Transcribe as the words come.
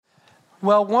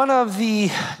Well, one of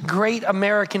the great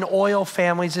American oil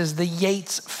families is the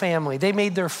Yates family. They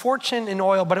made their fortune in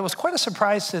oil, but it was quite a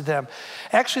surprise to them.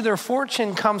 Actually, their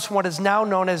fortune comes from what is now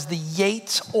known as the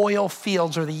Yates oil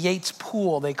fields, or the Yates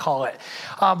pool, they call it.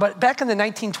 But back in the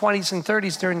 1920s and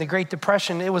 30s during the Great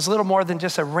Depression, it was little more than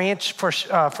just a ranch for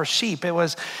sheep. It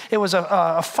was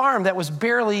a farm that was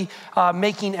barely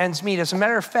making ends meet. As a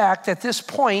matter of fact, at this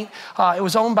point, it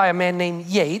was owned by a man named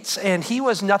Yates, and he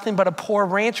was nothing but a poor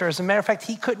rancher. As a matter of fact,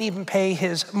 he couldn't even pay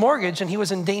his mortgage, and he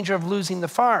was in danger of losing the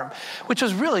farm, which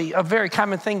was really a very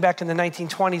common thing back in the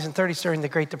 1920s and 30s during the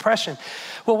Great Depression.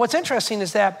 Well, what's interesting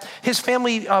is that his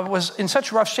family was in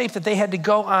such rough shape that they had to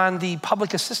go on the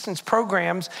public assistance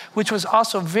programs, which was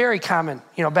also very common,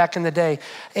 back in the day.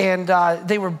 And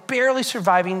they were barely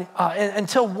surviving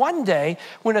until one day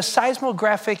when a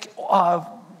seismographic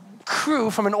crew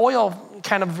from an oil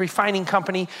kind of refining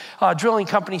company, drilling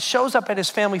company, shows up at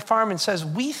his family farm and says,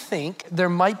 "We think there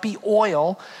might be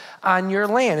oil on your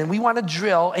land, and we want to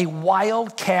drill a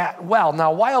wildcat well."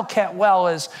 Now, a wildcat well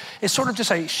is sort of just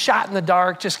a shot in the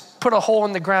dark, just put a hole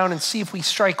in the ground and see if we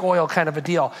strike oil kind of a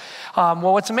deal.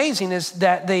 Well, what's amazing is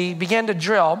that they began to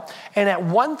drill, and at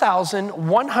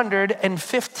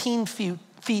 1,115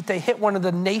 feet, they hit one of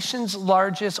the nation's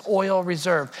largest oil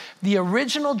reserve. The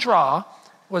original draw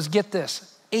was, get this,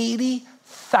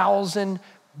 80,000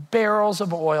 barrels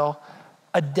of oil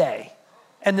a day.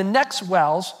 And the next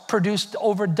wells produced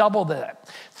over double that.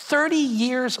 30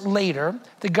 years later,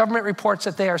 the government reports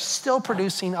that they are still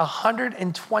producing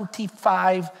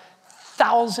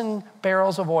 125,000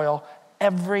 barrels of oil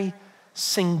every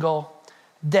single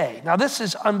day. Now, this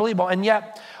is unbelievable. And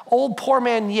yet, old poor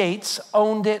man Yates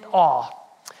owned it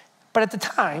all. But at the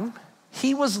time,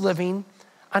 he was living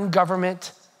on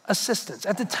government assistance.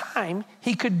 At the time,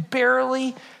 he could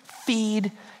barely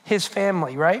feed his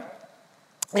family, right?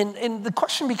 And the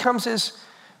question becomes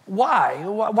why?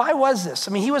 Why was this?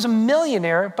 I mean, he was a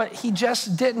millionaire, but he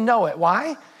just didn't know it.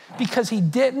 Why? Because he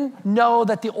didn't know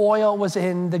that the oil was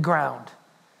in the ground.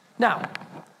 Now,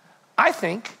 I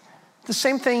think the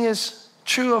same thing is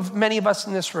true of many of us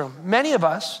in this room. Many of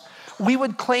us, we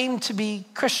would claim to be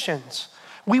Christians.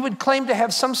 We would claim to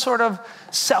have some sort of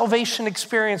salvation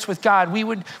experience with God. We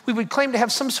would claim to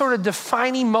have some sort of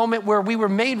defining moment where we were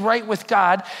made right with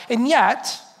God. And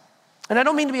yet, and I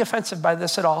don't mean to be offensive by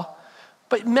this at all,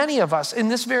 but many of us in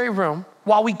this very room,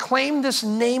 while we claim this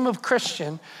name of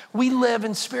Christian, we live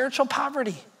in spiritual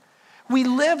poverty. We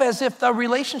live as if the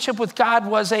relationship with God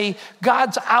was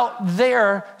God's out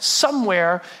there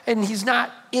somewhere and he's not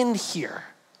in here.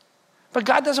 But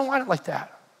God doesn't want it like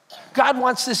that. God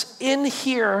wants this in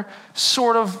here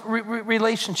sort of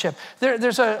relationship.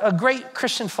 There's a great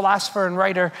Christian philosopher and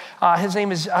writer. His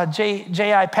name is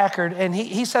J.I. Packer, and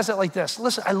he says it like this.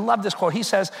 Listen, I love this quote. He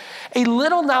says, "A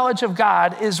little knowledge of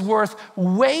God is worth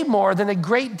way more than a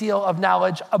great deal of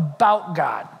knowledge about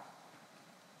God."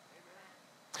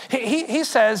 He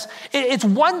says, it's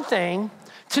one thing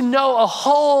to know a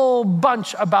whole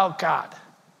bunch about God,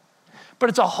 but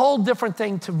it's a whole different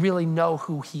thing to really know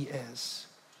who he is.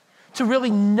 To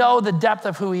really know the depth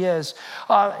of who he is.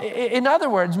 In other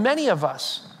words, many of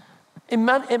us in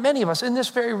this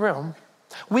very room,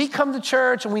 we come to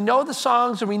church and we know the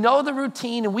songs and we know the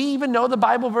routine and we even know the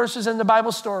Bible verses and the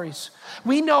Bible stories.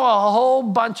 We know a whole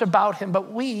bunch about him,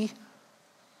 but we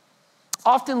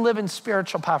often live in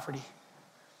spiritual poverty.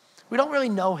 We don't really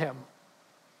know him.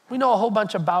 We know a whole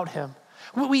bunch about him.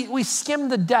 We skim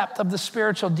the depth of the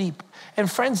spiritual deep.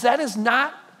 And friends, that is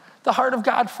not the heart of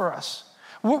God for us.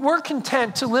 We're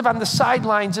content to live on the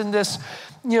sidelines in this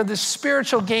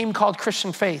spiritual game called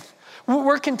Christian faith.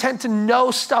 We're content to know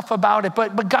stuff about it,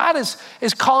 but God is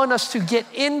calling us to get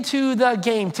into the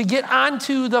game, to get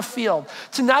onto the field,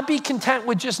 to not be content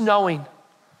with just knowing,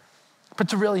 but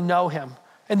to really know him.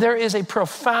 And there is a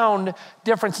profound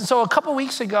difference. And so a couple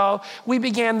weeks ago, we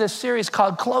began this series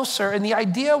called Closer, and the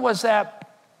idea was that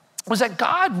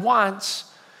God wants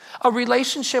a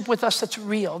relationship with us that's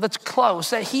real, that's close,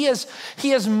 that he has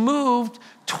moved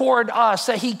toward us,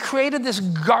 that he created this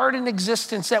garden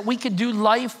existence that we could do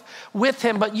life with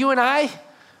him. But you and I,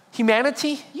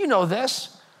 humanity, you know this,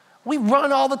 we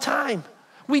run all the time.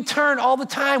 We turn all the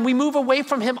time. We move away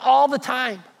from him all the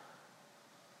time.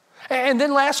 And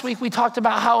then last week we talked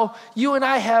about how you and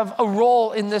I have a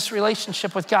role in this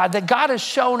relationship with God, that God has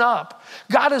shown up.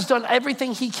 God has done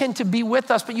everything he can to be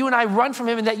with us, but you and I run from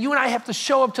him, and that you and I have to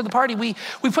show up to the party. We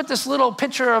put this little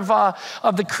picture of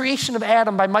the creation of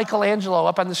Adam by Michelangelo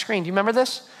up on the screen. Do you remember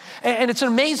this? And it's an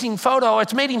amazing photo.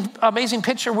 It's an amazing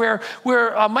picture where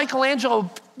Michelangelo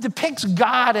depicts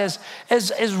God as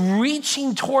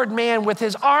reaching toward man with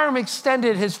his arm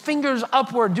extended, his fingers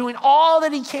upward, doing all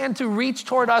that he can to reach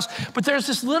toward us. But there's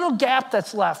this little gap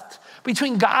that's left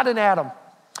between God and Adam.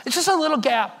 It's just a little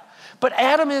gap. But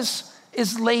Adam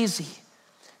is lazy.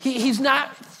 He's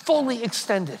not fully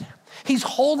extended. He's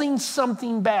holding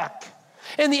something back.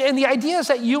 And the idea is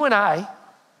that you and I,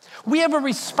 we have a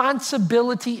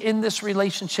responsibility in this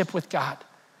relationship with God.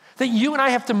 That you and I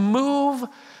have to move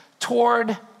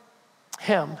toward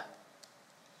him.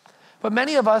 But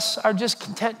many of us are just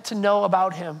content to know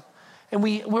about him. And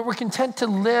we're content to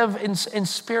live in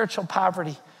spiritual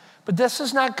poverty. But this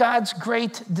is not God's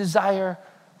great desire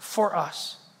for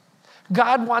us.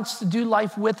 God wants to do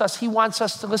life with us. He wants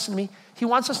us to, listen to me, he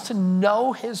wants us to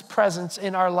know his presence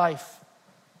in our life.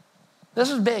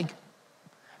 This is big.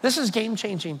 This is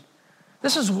game-changing.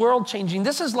 This is world-changing.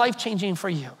 This is life-changing for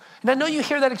you. And I know you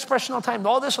hear that expression all the time,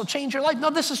 oh, this will change your life. No,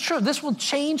 this is true. This will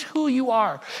change who you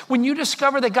are. When you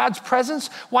discover that God's presence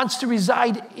wants to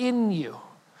reside in you,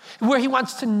 where he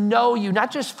wants to know you,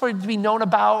 not just for to be known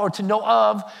about or to know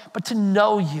of, but to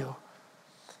know you.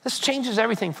 This changes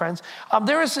everything, friends.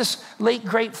 There is this late,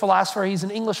 great philosopher. He's an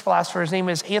English philosopher. His name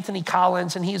is Anthony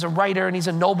Collins, and he's a writer, and he's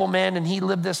a nobleman, and he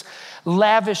lived this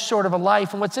lavish sort of a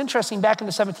life. And what's interesting, back in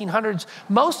the 1700s,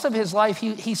 most of his life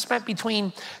he spent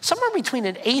somewhere between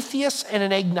an atheist and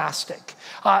an agnostic.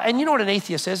 And you know what an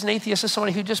atheist is? An atheist is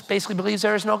someone who just basically believes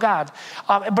there is no God.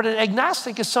 But an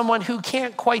agnostic is someone who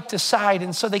can't quite decide,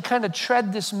 and so they kind of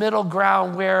tread this middle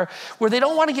ground where they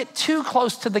don't want to get too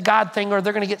close to the God thing or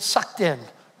they're going to get sucked in.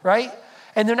 Right?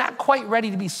 And they're not quite ready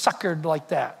to be suckered like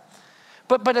that.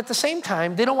 But at the same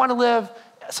time, they don't want to live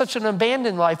such an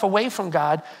abandoned life away from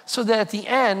God so that at the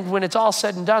end, when it's all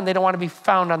said and done, they don't want to be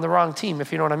found on the wrong team,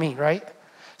 if you know what I mean, right?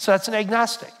 So that's an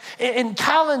agnostic. And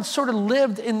Collins sort of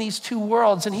lived in these two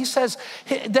worlds. And he says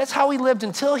that's how he lived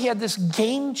until he had this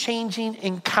game-changing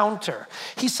encounter.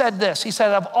 He said this. He said,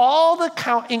 of all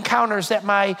the encounters that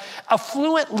my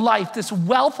affluent life, this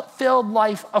wealth-filled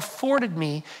life afforded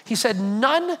me, he said,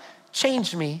 none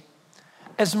changed me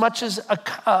as much as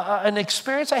an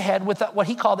experience I had with what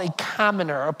he called a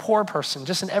commoner, a poor person,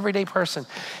 just an everyday person.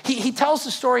 He tells the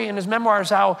story in his memoirs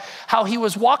how he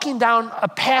was walking down a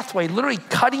pathway, literally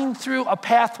cutting through a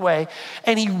pathway,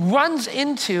 and he runs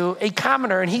into a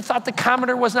commoner, and he thought the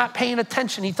commoner was not paying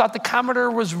attention. He thought the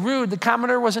commoner was rude. The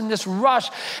commoner was in this rush.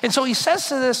 And so he says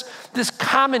to this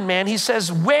common man, he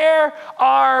says, where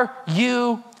are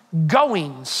you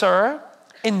going, sir,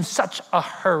 in such a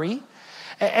hurry?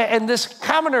 And this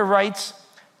commoner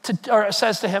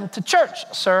says to him, to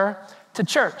church, sir, to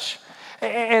church.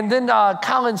 And then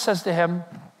Collins says to him,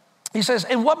 he says,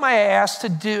 and what may I ask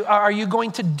are you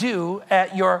going to do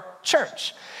at your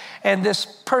church? And this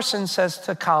person says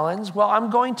to Collins, well,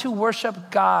 I'm going to worship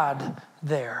God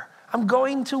there. I'm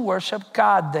going to worship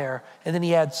God there. And then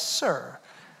he adds, sir,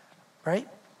 right?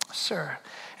 Sir.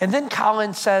 And then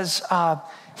Collins says,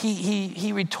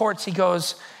 he retorts,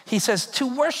 he says,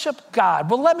 to worship God.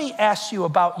 Well, let me ask you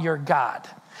about your God.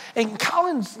 And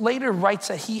Collins later writes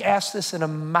that he asked this in a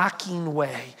mocking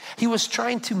way. He was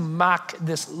trying to mock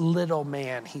this little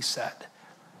man, he said.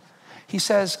 He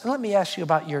says, let me ask you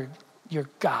about your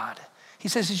God. He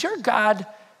says, is your God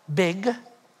big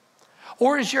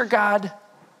or is your God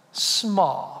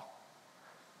small?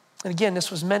 And again, this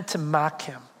was meant to mock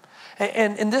him.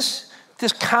 And this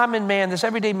common man, this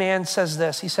everyday man says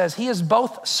this. He says, he is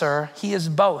both, sir. He is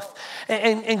both.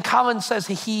 And Collins says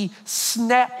he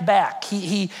snapped back.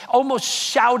 He almost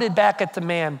shouted back at the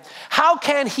man. How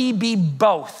can he be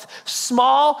both,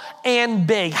 small and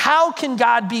big? How can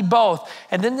God be both?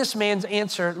 And then this man's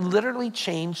answer literally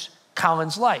changed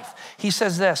Collins' life. He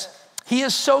says this, he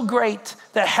is so great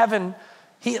that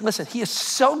he is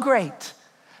so great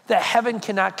that heaven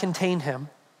cannot contain him,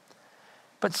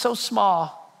 but so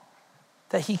small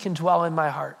that he can dwell in my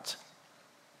heart.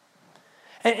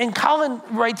 And Colin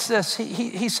writes this,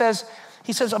 he says,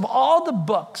 of all the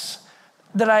books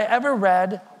that I ever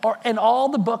read, and all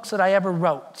the books that I ever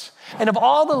wrote, and of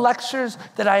all the lectures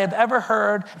that I have ever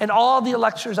heard, and all the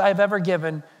lectures I have ever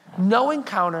given, no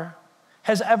encounter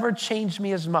has ever changed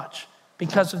me as much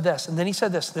because of this. And then he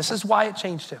said this is why it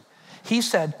changed him. He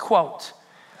said, quote,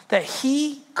 that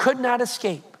he could not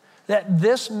escape that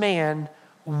this man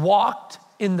walked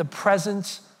in the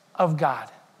presence of God.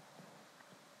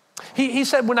 He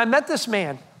said, when I met this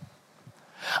man,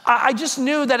 I just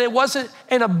knew that it wasn't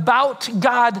an about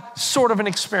God sort of an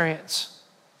experience.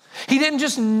 He didn't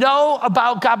just know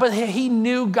about God, but he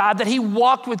knew God, that he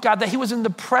walked with God, that he was in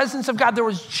the presence of God. There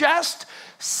was just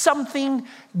something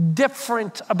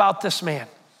different about this man.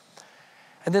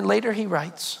 And then later he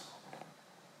writes,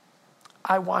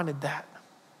 I wanted that.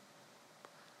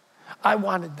 I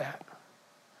wanted that.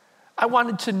 I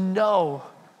wanted to know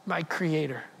my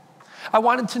Creator. I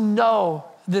wanted to know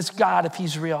this God if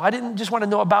he's real. I didn't just want to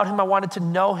know about him, I wanted to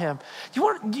know him. You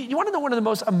want to know one of the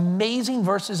most amazing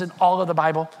verses in all of the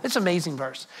Bible? It's an amazing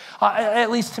verse, at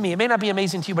least to me. It may not be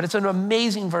amazing to you, but it's an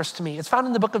amazing verse to me. It's found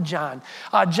in the book of John.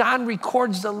 John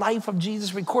records the life of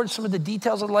Jesus, records some of the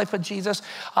details of the life of Jesus,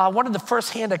 one of the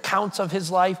firsthand accounts of his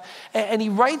life, and he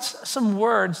writes some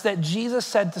words that Jesus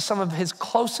said to some of his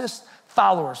closest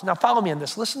followers. Now follow me on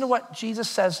this. Listen to what Jesus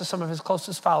says to some of his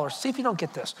closest followers. See if you don't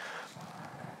get this.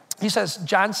 He says,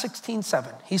 John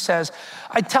 16:7, he says,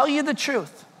 I tell you the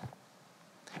truth.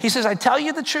 He says, I tell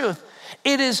you the truth.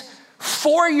 It is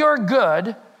for your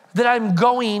good that I'm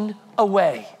going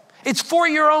away. It's for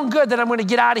your own good that I'm going to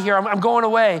get out of here. I'm going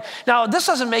away. Now, this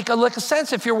doesn't make a lick of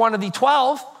sense if you're one of the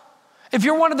 12. If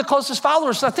you're one of the closest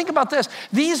followers, now think about this.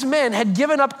 These men had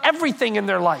given up everything in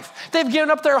their life. They've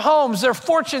given up their homes, their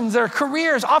fortunes, their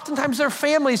careers, oftentimes their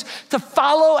families to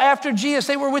follow after Jesus.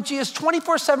 They were with Jesus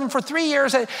 24/7 for 3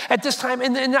 years at this time.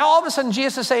 And now all of a sudden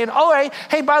Jesus is saying, oh,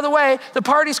 hey, by the way, the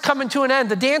party's coming to an end.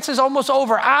 The dance is almost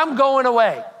over. I'm going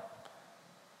away.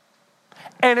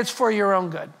 And it's for your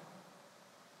own good.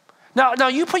 Now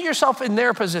you put yourself in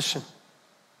their position.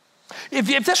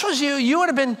 If this was you, you would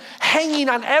have been hanging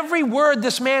on every word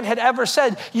this man had ever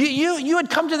said. You had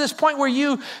come to this point where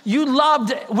you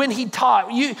loved when he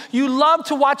taught. You loved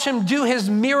to watch him do his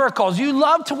miracles. You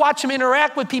loved to watch him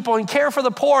interact with people and care for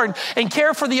the poor and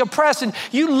care for the oppressed. And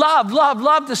you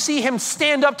loved to see him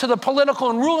stand up to the political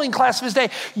and ruling class of his day.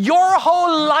 Your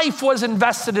whole life was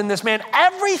invested in this man.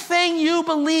 Everything you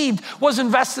believed was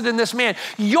invested in this man.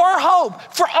 Your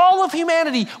hope for all of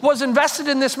humanity was invested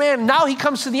in this man. Now he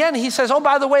comes to the end. He says, oh,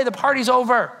 by the way, the party's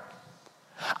over.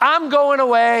 I'm going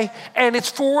away, and it's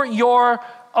for your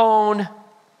own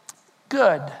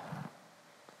good.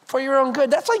 For your own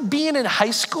good. That's like being in high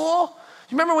school.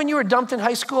 You remember when you were dumped in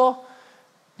high school?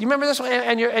 You remember this one?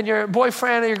 And your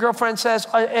boyfriend or your girlfriend says,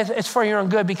 it's for your own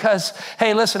good because,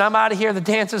 hey, listen, I'm out of here. The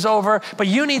dance is over, but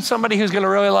you need somebody who's going to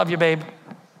really love you, babe.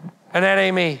 And that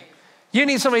ain't me. You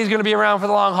need somebody who's going to be around for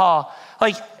the long haul.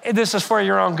 Like, this is for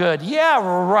your own good. Yeah,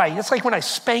 right. It's like when I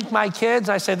spank my kids,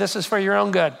 and I say, this is for your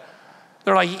own good.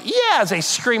 They're like, yeah, as they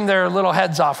scream their little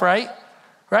heads off, right?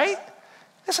 Right?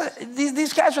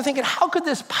 These guys are thinking, how could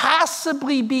this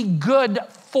possibly be good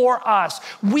for us?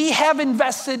 We have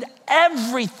invested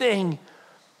everything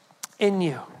in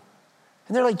you.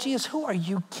 And they're like, Jesus, who are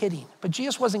you kidding? But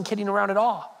Jesus wasn't kidding around at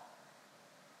all.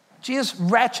 Jesus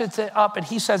ratchets it up, and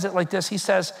he says it like this. He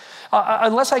says,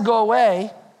 unless I go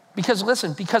away, because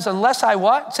unless I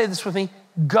what? Say this with me,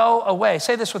 go away.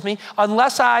 Say this with me.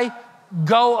 Unless I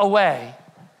go away,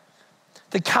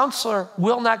 the counselor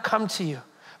will not come to you.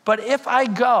 But if I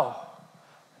go,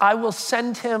 I will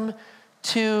send him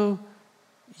to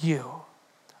you.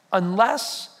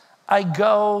 Unless I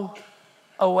go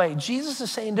away. Jesus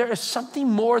is saying there is something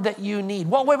more that you need.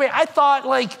 Well, wait. I thought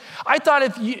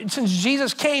since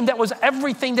Jesus came, that was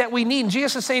everything that we need. And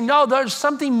Jesus is saying, no, there's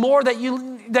something more that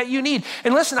you need.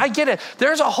 And listen, I get it.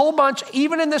 There's a whole bunch,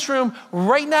 even in this room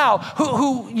right now,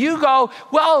 who you go,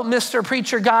 well, Mr.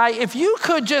 Preacher Guy, if you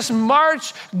could just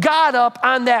march God up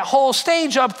on that whole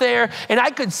stage up there and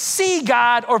I could see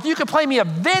God, or if you could play me a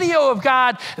video of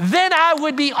God, then I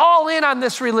would be all in on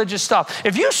this religious stuff.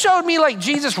 If you showed me like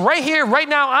Jesus right here, right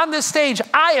now on this stage,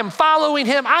 I am following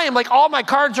him. I am like, all my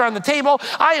cards are on the table.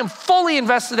 I am fully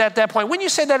invested at that point. Wouldn't you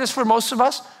say that is for most of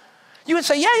us? You would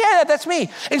say, yeah, that's me.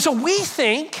 And so we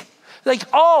think like,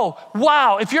 oh,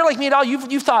 wow, if you're like me at all,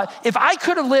 you've thought, if I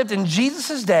could have lived in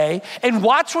Jesus' day and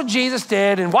watched what Jesus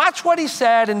did and watched what he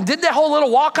said and did that whole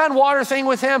little walk on water thing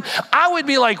with him, I would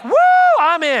be like, woo,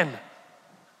 I'm in.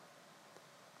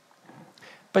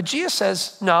 But Jesus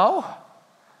says, no,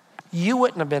 you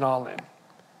wouldn't have been all in.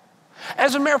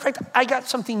 As a matter of fact, I got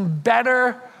something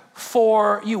better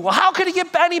for you. Well, how could it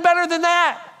get any better than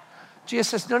that? Jesus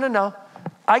says, no.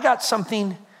 I got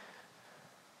something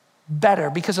better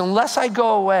because unless I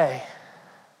go away,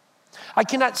 I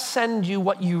cannot send you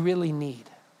what you really need.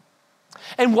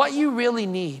 And what you really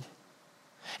need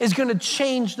is going to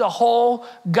change the whole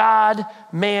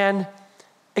God-man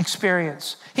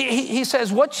experience. He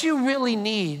says what you really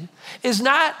need is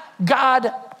not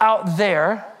God out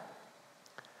there.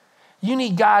 You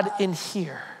need God in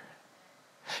here.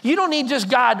 You don't need just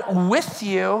God with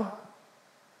you.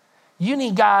 You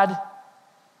need God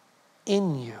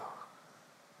in you.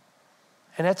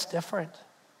 And that's different.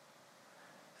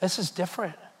 This is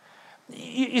different.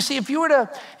 You see, if you were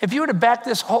to back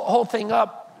this whole thing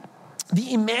up,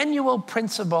 the Emmanuel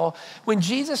principle, when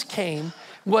Jesus came,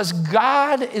 was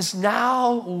God is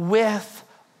now with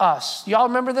us. Y'all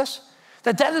remember this?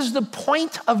 That is the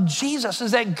point of Jesus,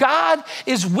 is that God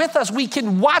is with us. We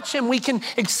can watch him. We can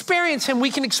experience him. We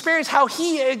can experience how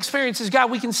he experiences God.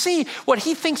 We can see what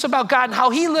he thinks about God and how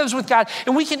he lives with God.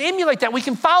 And we can emulate that. We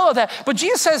can follow that. But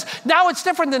Jesus says, now it's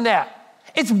different than that.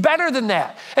 It's better than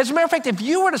that. As a matter of fact, if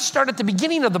you were to start at the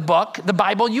beginning of the book, the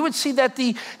Bible, you would see that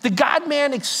the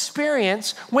God-man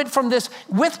experience went from this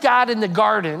with God in the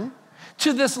garden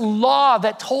to this law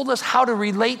that told us how to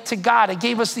relate to God. It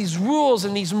gave us these rules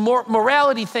and these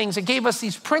morality things. It gave us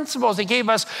these principles. It gave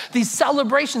us these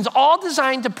celebrations, all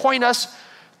designed to point us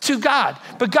to God.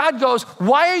 But God goes,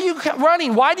 why are you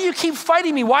running? Why do you keep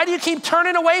fighting me? Why do you keep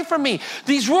turning away from me?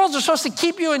 These rules are supposed to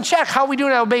keep you in check. How are we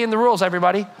doing at obeying the rules,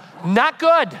 everybody? Not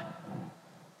good.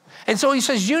 And so he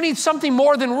says, you need something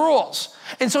more than rules.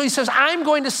 And so he says, I'm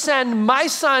going to send my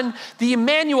son, the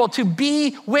Emmanuel, to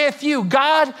be with you,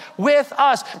 God with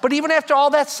us. But even after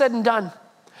all that's said and done,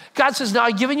 God says, now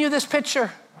I've given you this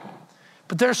picture,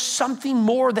 but there's something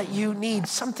more that you need,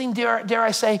 something, dare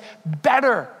I say,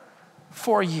 better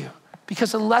for you.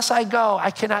 Because unless I go, I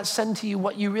cannot send to you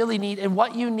what you really need. And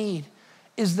what you need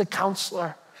is the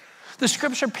counselor. The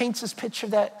scripture paints this picture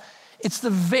that it's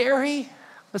the very,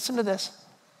 listen to this,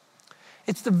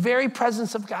 it's the very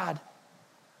presence of God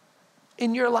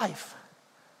in your life.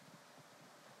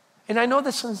 And I know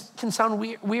this can sound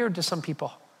weird to some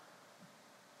people.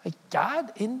 Like,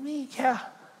 God in me? Yeah.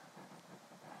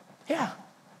 Yeah.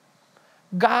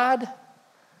 God,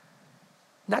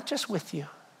 not just with you,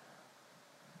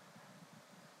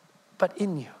 but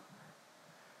in you.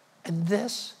 And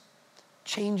this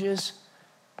changes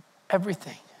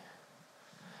everything.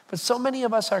 But so many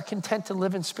of us are content to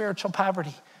live in spiritual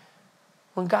poverty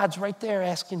when God's right there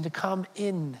asking to come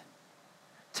in,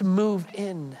 to move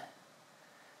in,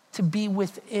 to be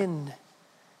within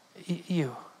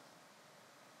you.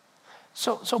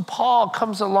 So Paul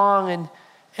comes along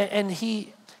and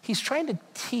he's trying to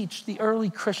teach the early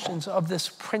Christians of this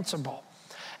principle.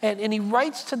 And he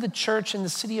writes to the church in the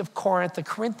city of Corinth, the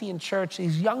Corinthian church,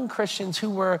 these young Christians who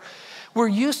were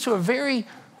used to a very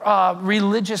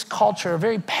religious culture, a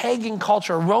very pagan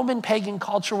culture, a Roman pagan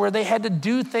culture where they had to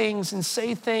do things and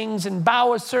say things and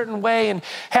bow a certain way and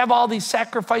have all these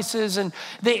sacrifices. And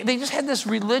they just had this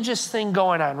religious thing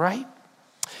going on, right?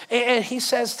 And he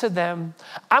says to them,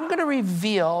 I'm going to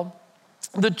reveal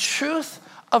the truth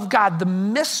of God, the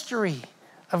mystery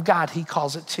of God, he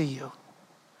calls it to you.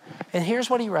 And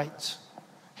here's what he writes.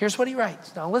 Here's what he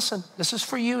writes. Now listen, this is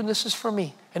for you and this is for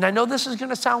me. And I know this is going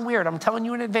to sound weird. I'm telling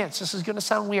you in advance, this is going to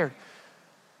sound weird.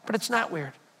 But it's not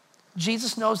weird.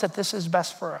 Jesus knows that this is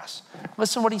best for us.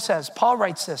 Listen what he says. Paul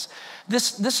writes this.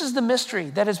 This is the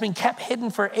mystery that has been kept hidden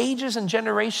for ages and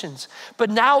generations, but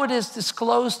now it is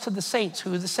disclosed to the saints.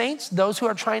 Who are the saints? Those who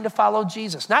are trying to follow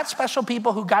Jesus. Not special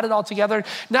people who got it all together,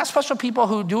 not special people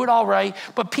who do it all right,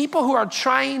 but people who are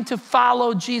trying to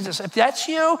follow Jesus. If that's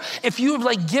you, if you've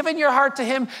given your heart to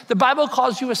him, the Bible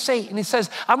calls you a saint. And he says,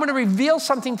 I'm going to reveal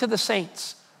something to the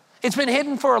saints. It's been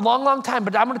hidden for a long, long time,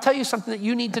 but I'm going to tell you something that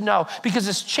you need to know because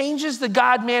this changes the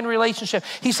God-man relationship.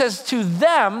 He says to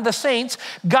them, the saints,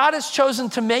 God has chosen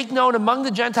to make known among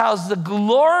the Gentiles the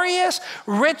glorious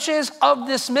riches of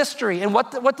this mystery. And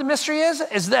what the mystery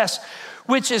is this,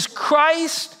 which is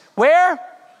Christ, where?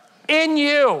 In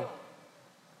you.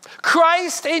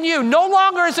 Christ in you. No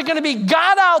longer is it going to be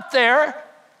God out there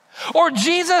or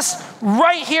Jesus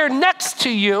right here next to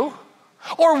you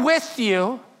or with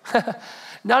you.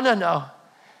 No.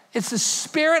 It's the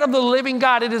Spirit of the living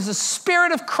God. It is the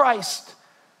Spirit of Christ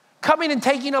coming and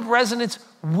taking up residence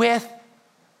within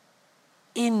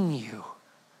you.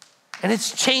 And it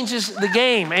changes the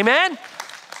game. Amen?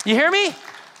 You hear me?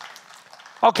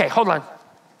 Okay, hold on.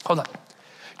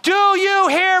 Do you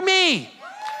hear me?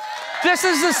 This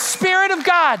is the Spirit of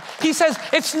God. He says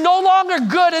it's no longer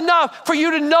good enough for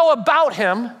you to know about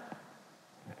him,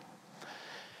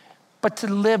 but to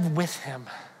live with him.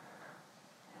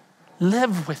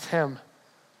 Live with him,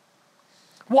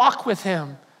 walk with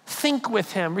him, think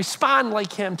with him, respond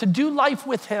like him, to do life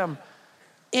with him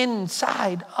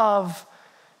inside of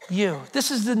you.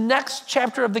 This is the next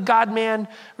chapter of the God-man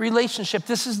relationship.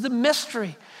 This is the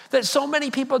mystery that so many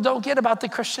people don't get about the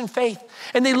Christian faith.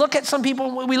 And we look at some people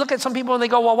and they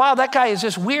go, well, wow, that guy is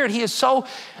just weird. He is so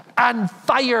on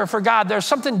fire for God. There's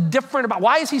something different about,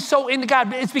 why is he so into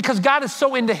God? It's because God is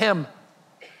so into him.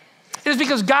 It is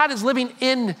because God is living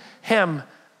in him.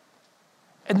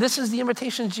 And this is the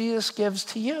invitation Jesus gives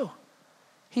to you.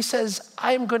 He says,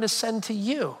 I am going to send to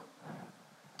you,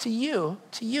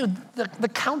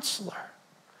 the counselor,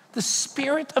 the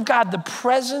Spirit of God, the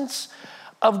presence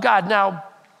of God. Now,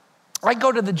 I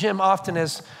go to the gym often,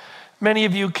 as many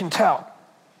of you can tell,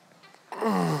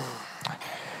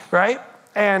 right?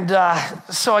 And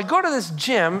so I go to this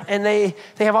gym, and they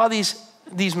have all these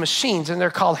machines, and they're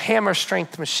called Hammer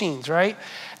Strength machines, right?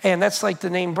 And that's like the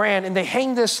name brand. And they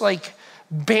hang this like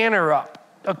banner up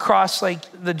across like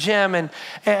the gym, and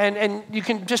you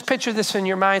can just picture this in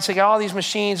your mind. So they got all these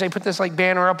machines. They put this like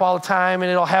banner up all the time,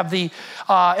 and it'll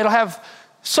have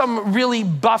some really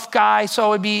buff guy.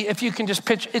 So it'd be, if you can just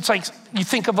picture, it's like you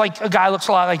think of like a guy looks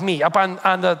a lot like me up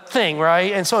on the thing,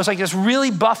 right? And so it's like this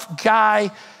really buff guy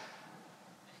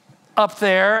up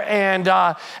there, and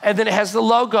then it has the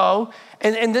logo,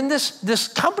 and then this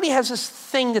company has this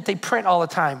thing that they print all the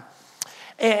time,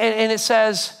 and it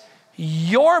says,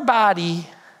 "Your body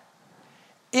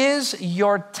is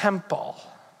your temple."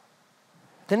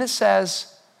 Then it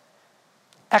says,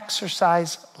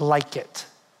 "Exercise like it."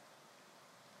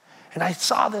 And I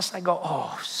saw this, and I go,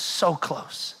 oh, so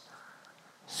close.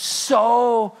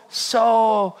 So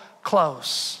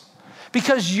close.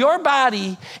 Because your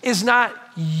body is not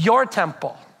your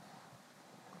temple.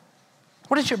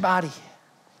 What is your body?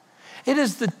 It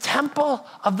is the temple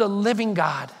of the living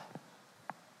God.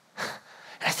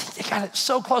 And I think they got it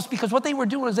so close, because what they were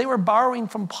doing is they were borrowing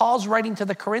from Paul's writing to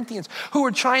the Corinthians, who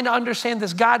were trying to understand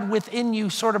this God within you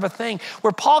sort of a thing,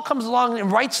 where Paul comes along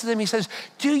and writes to them. He says,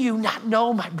 "Do you not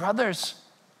know, my brothers,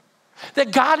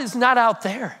 that God is not out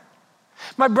there?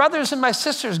 My brothers and my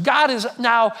sisters, God is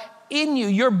now in you.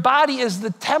 Your body is the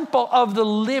temple of the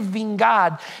living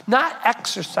God. Not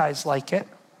exercise like it,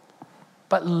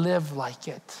 but live like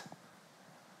it."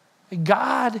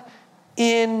 God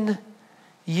in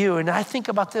you. And I think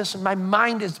about this, and my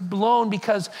mind is blown,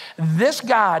 because this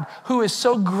God, who is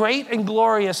so great and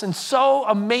glorious and so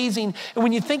amazing, and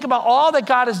when you think about all that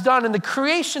God has done, and the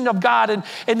creation of God, and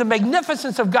the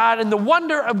magnificence of God, and the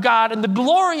wonder of God, and the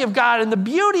glory of God, and the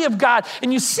beauty of God,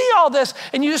 and you see all this,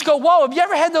 and you just go, whoa. Have you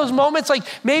ever had those moments, like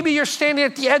maybe you're standing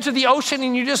at the edge of the ocean,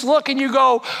 and you just look and you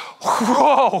go,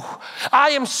 whoa,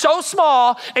 I am so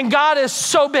small, and God is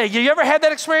so big. Have you ever had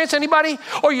that experience, anybody?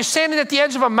 Or you're standing at the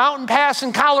edge of a mountain pass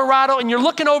in Colorado, and you're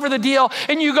looking over the deal,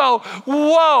 and you go,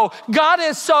 whoa, God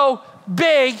is so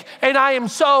big, and I am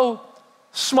so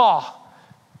small.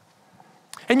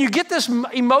 And you get this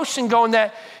emotion going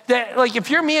that like, if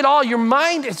you're me at all, your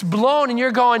mind is blown, and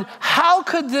you're going, how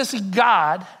could this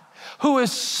God, who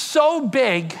is so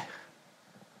big,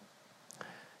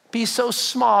 be so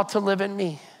small to live in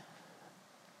me?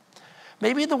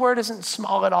 Maybe the word isn't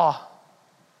small at all.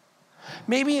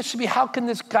 Maybe it should be, how can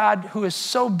this God, who is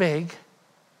so big,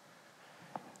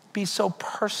 be so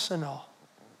personal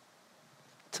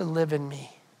to live in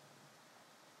me?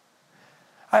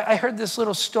 I heard this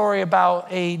little story about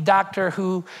a doctor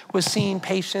who was seeing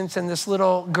patients, and this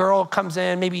little girl comes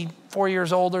in, maybe 4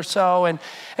 years old or so, and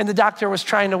the doctor was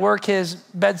trying to work his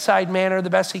bedside manner the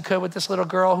best he could with this little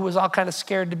girl who was all kind of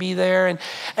scared to be there.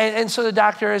 And so the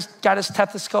doctor has got his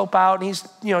stethoscope out, and he's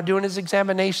doing his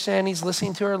examination. He's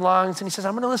listening to her lungs, and he says,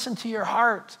 "I'm going to listen to your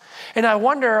heart." And I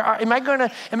wonder, am I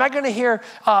going to hear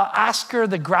Oscar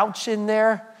the Grouch in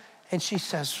there? And she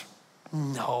says,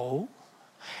 "No."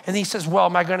 And he says, "Well,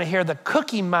 am I going to hear the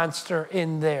Cookie Monster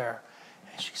in there?"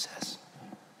 And she says,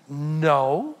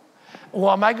 "No."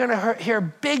 "Well, am I going to hear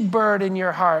Big Bird in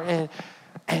your heart?"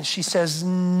 And she says,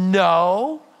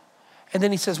 "No." And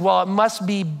then he says, "Well, it must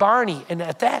be Barney." And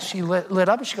at that, she lit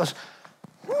up, and she goes,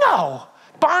 "No,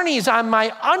 Barney's on my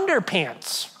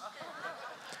underpants.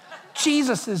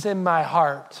 Jesus is in my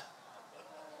heart."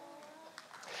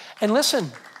 And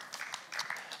listen,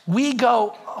 we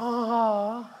go,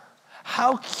 oh,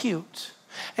 how cute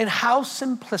and how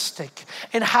simplistic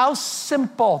and how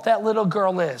simple that little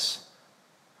girl is.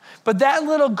 But that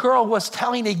little girl was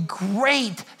telling a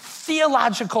great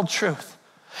theological truth,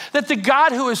 that the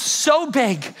God who is so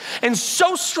big and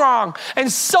so strong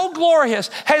and so glorious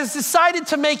has decided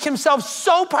to make himself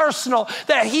so personal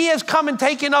that he has come and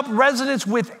taken up residence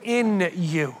within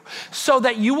you, so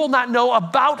that you will not know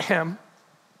about him,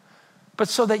 but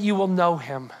so that you will know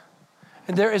him.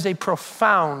 And there is a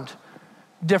profound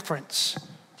difference. Do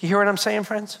you hear what I'm saying,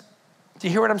 friends? Do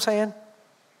you hear what I'm saying?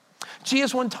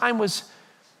 Jesus one time was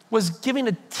giving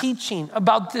a teaching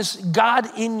about this God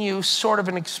in you sort of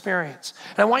an experience.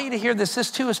 And I want you to hear this.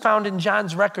 This too is found in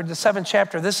John's record, the 7th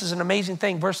chapter. This is an amazing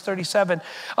thing, verse 37.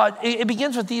 It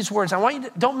begins with these words. I want you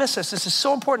to, don't miss this. This is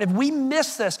so important. If we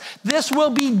miss this, this will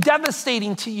be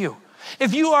devastating to you.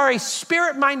 If you are a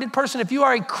spirit-minded person, if you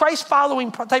are a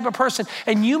Christ-following type of person,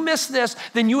 and you miss this,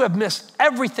 then you have missed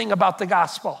everything about the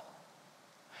gospel.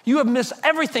 You have missed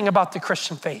everything about the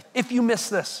Christian faith. If you miss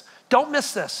this, don't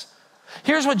miss this.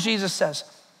 Here's what Jesus says.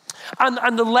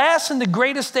 On the last and the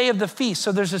greatest day of the feast,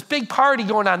 so there's this big party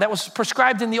going on that was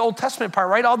prescribed in the Old Testament part,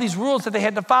 right? All these rules that they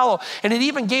had to follow. And it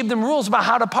even gave them rules about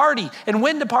how to party and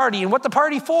when to party and what the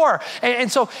party for.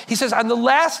 And so he says, on the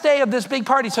last day of this big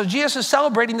party, so Jesus is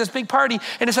celebrating this big party,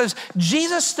 and it says,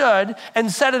 Jesus stood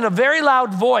and said in a very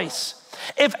loud voice,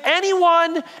 if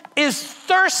anyone is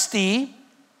thirsty,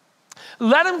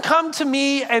 let him come to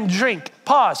me and drink.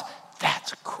 Pause.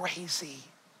 That's crazy.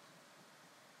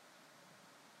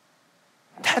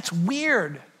 That's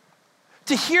weird.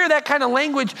 To hear that kind of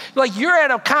language, like you're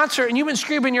at a concert and you've been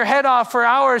screaming your head off for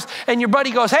hours and your buddy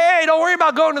goes, hey, don't worry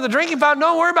about going to the drinking fountain.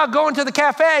 Don't worry about going to the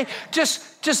cafe.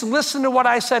 Just listen to what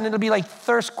I said and it'll be like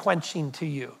thirst quenching to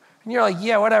you. And you're like,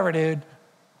 yeah, whatever, dude.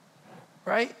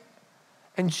 Right?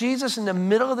 And Jesus in the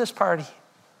middle of this party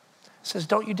says,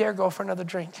 don't you dare go for another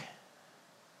drink.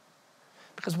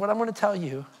 Because what I'm going to tell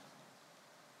you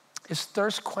is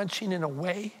thirst quenching in a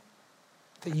way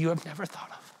that you have never thought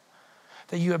of,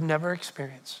 that you have never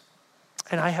experienced.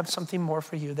 And I have something more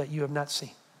for you that you have not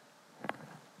seen.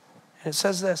 And it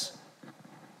says this.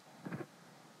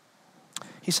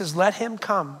 He says, let him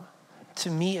come to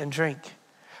me and drink.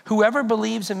 Whoever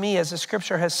believes in me, as the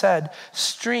scripture has said,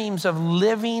 streams of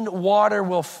living water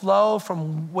will flow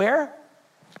from where?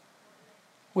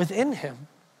 Within him.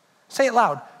 Say it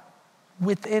loud.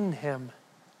 Within him.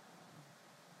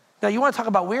 Now you want to talk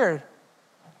about weird.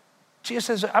 Jesus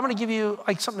says, I'm going to give you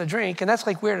like something to drink, and that's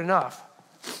like weird enough.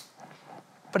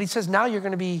 But he says, now you're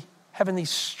going to be having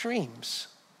these streams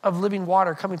of living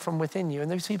water coming from within you. And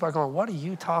these people are going, what are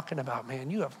you talking about, man?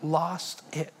 You have lost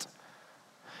it.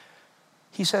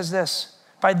 He says this,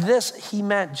 by this he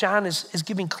meant, John is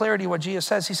giving clarity to what Jesus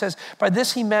says. He says, by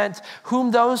this he meant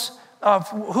whom those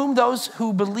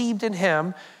who believed in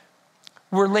him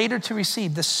were later to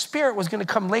receive. The Spirit was going to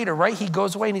come later, right? He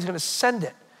goes away and he's going to send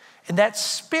it. And that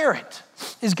Spirit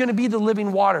is going to be the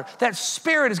living water. That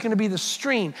Spirit is going to be the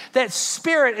stream. That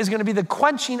Spirit is going to be the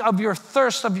quenching of your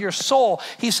thirst of your soul.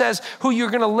 He says, who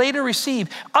you're going to later receive.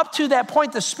 Up to that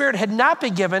point, the Spirit had not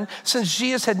been given since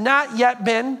Jesus had not yet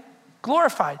been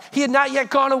glorified. He had not yet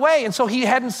gone away, and so he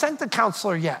hadn't sent the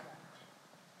counselor yet.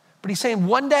 But he's saying,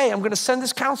 one day I'm going to send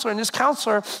this counselor, and this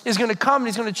counselor is going to come, and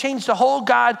he's going to change the whole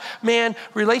God-man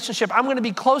relationship. I'm going to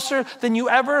be closer than you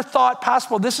ever thought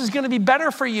possible. This is going to be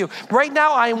better for you. Right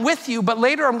now I am with you, but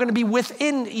later I'm going to be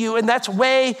within you, and that's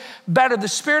way better. The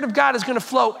Spirit of God is going to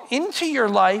flow into your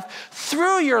life,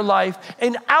 through your life,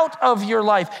 and out of your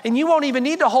life. And you won't even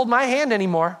need to hold my hand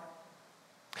anymore.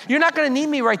 You're not going to need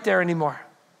me right there anymore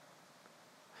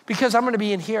because I'm going to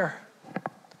be in here.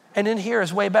 And in here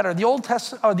is way better. The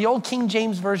Old King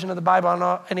James Version of the Bible, I don't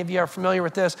know if any of you are familiar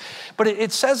with this, but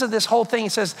it says of this whole thing,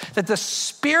 it says that the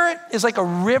Spirit is like a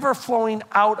river flowing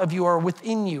out of you or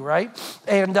within you, right?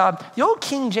 And the Old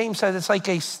King James says it's like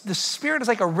the Spirit is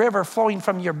like a river flowing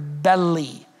from your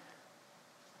belly.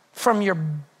 From your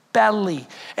belly.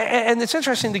 And it's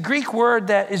interesting, the Greek word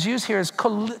that is used here is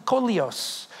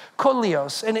kolios.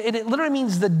 Kolios, and it literally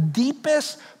means the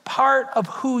deepest part of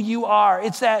who you are.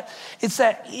 It's that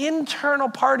internal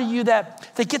part of you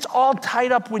that gets all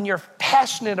tied up when you're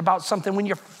passionate about something, when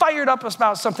you're fired up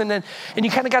about something, and you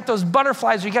kind of got those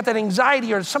butterflies, or you got that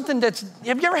anxiety, or something have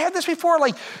you ever had this before?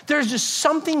 Like there's just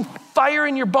something fire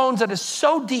in your bones that is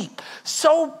so deep,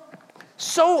 so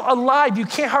alive, you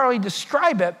can't hardly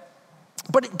describe it,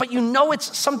 but you know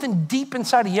it's something deep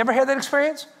inside of you. You ever had that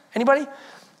experience? Anybody?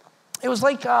 It was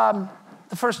like the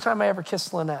first time I ever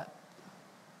kissed Lynette.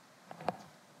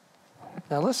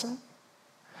 Now listen,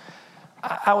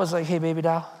 I was like, hey, baby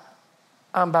doll,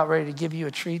 I'm about ready to give you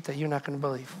a treat that you're not going to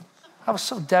believe. I was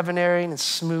so debonair and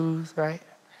smooth, right?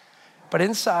 But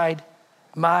inside,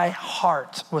 my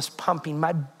heart was pumping.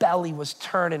 My belly was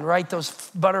turning, right?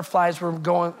 Those butterflies were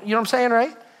going, you know what I'm saying,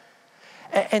 right?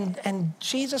 And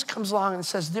Jesus comes along and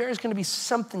says, there is going to be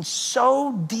something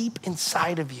so deep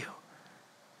inside of you.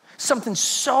 Something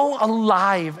so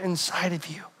alive inside of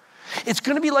you. It's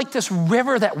going to be like this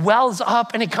river that wells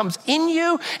up and it comes in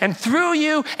you and through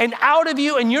you and out of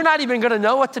you, and you're not even going to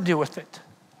know what to do with it.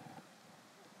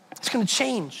 It's going to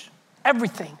change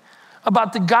everything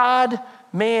about the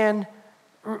God-man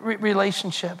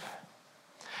relationship.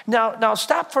 Now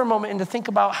stop for a moment and to think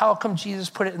about how come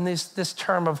Jesus put it in this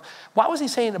term of, why was he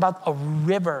saying about a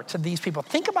river to these people?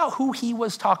 Think about who he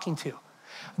was talking to.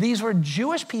 These were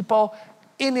Jewish people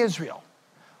in Israel.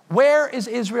 Where is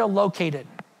Israel located?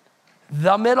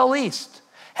 The Middle East.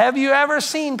 Have you ever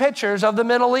seen pictures of the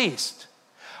Middle East?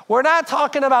 We're not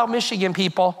talking about Michigan,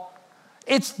 people.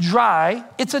 It's dry,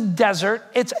 it's a desert,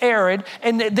 it's arid,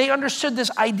 and they understood this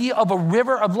idea of a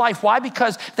river of life. Why?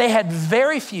 Because they had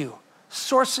very few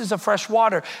sources of fresh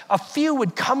water. A few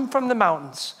would come from the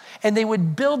mountains, and they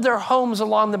would build their homes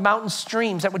along the mountain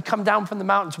streams that would come down from the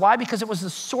mountains. Why? Because it was the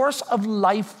source of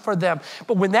life for them.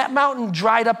 But when that mountain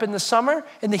dried up in the summer,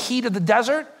 in the heat of the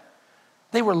desert,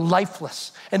 they were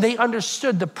lifeless, and they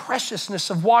understood the preciousness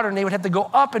of water, and they would have to go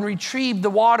up and retrieve the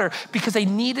water because they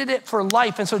needed it for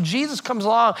life. And so Jesus comes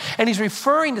along, and he's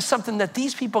referring to something that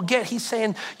these people get. He's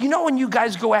saying, you know when you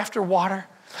guys go after water?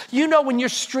 You know when your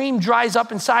stream dries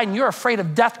up inside and you're afraid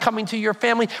of death coming to your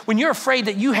family, when you're afraid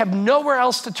that you have nowhere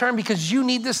else to turn because you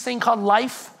need this thing called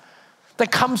life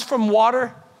that comes from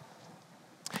water?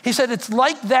 He said, it's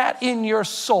like that in your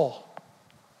soul.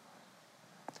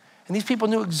 And these people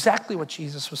knew exactly what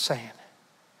Jesus was saying.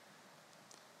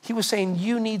 He was saying,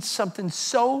 you need something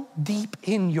so deep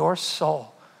in your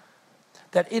soul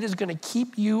that it is going to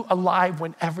keep you alive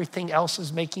when everything else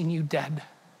is making you dead.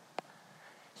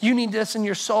 You need this in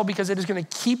your soul because it is going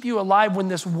to keep you alive when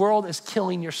this world is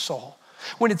killing your soul,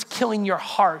 when it's killing your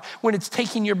heart, when it's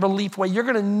taking your belief away. You're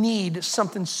going to need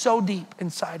something so deep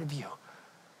inside of you.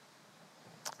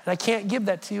 And I can't give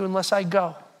that to you unless I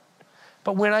go.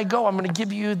 But when I go, I'm going to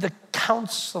give you the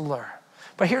counselor.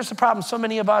 But here's the problem. So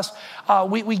many of us,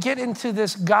 we get into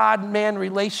this God-man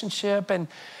relationship, and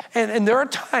there are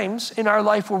times in our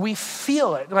life where we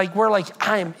feel it. Like we're like,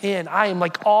 I am in. I am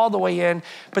like all the way in.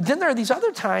 But then there are these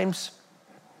other times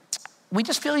we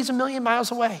just feel he's a million miles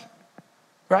away,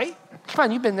 right? Come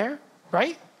on, you've been there,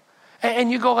 right?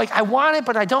 And you go like, I want it,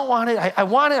 but I don't want it. I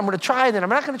want it, I'm going to try it, then I'm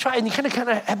not going to try it. And you kind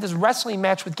of have this wrestling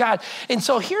match with God. And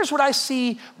so here's what I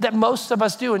see that most of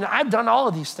us do. And I've done all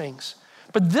of these things.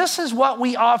 But this is what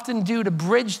we often do to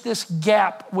bridge this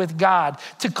gap with God,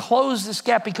 to close this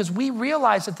gap, because we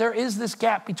realize that there is this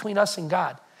gap between us and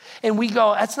God. And we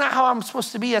go, that's not how I'm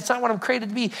supposed to be. That's not what I'm created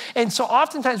to be. And so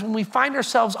oftentimes when we find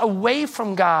ourselves away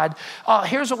from God,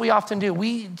 here's what we often do.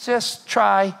 We just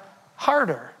try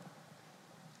harder.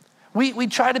 We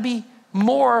try to be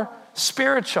more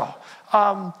spiritual.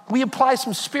 We apply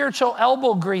some spiritual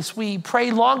elbow grease. We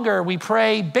pray longer. We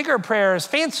pray bigger prayers,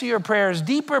 fancier prayers,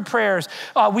 deeper prayers.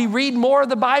 We read more of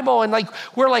the Bible, and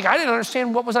we're like, I didn't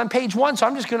understand what was on page 1, so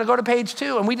I'm just going to go to page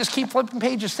 2. And we just keep flipping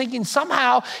pages thinking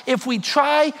somehow if we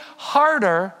try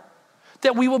harder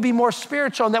that we will be more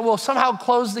spiritual and that we'll somehow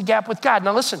close the gap with God.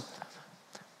 Now listen,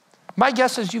 my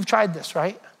guess is you've tried this,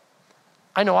 right?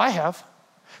 I know I have.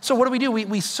 So what do?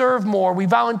 We serve more, we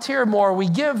volunteer more, we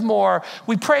give more,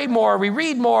 we pray more, we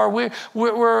read more.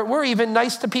 We're even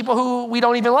nice to people who we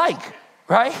don't even like,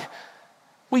 right?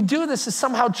 We do this to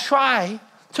somehow try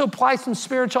to apply some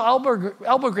spiritual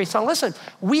elbow grease. Now listen,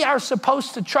 we are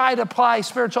supposed to try to apply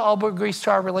spiritual elbow grease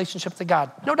to our relationship to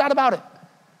God. No doubt about it.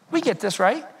 We get this,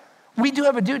 right? We do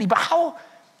have a duty, but how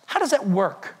does that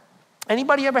work?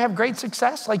 Anybody ever have great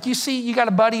success? Like you got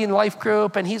a buddy in life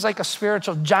group and he's like a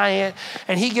spiritual giant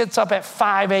and he gets up at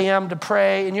 5 a.m. to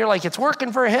pray and you're like, it's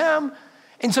working for him.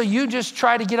 And so you just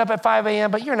try to get up at 5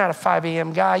 a.m., but you're not a 5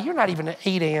 a.m. guy. You're not even an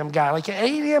 8 a.m. guy. Like at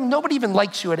 8 a.m., nobody even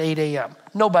likes you at 8 a.m.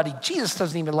 Nobody. Jesus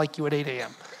doesn't even like you at 8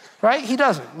 a.m., right? He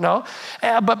doesn't, no.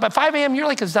 But 5 a.m., you're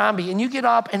like a zombie and you get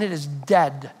up and it is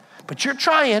dead. But you're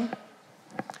trying.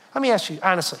 Let me ask you,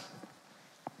 honestly.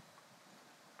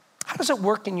 How does it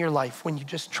work in your life when you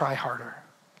just try harder?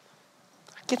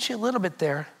 It gets you a little bit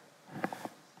there,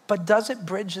 but does it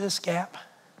bridge this gap?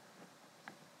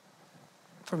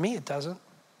 For me, it doesn't.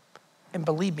 And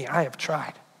believe me, I have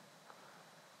tried.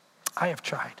 I have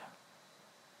tried.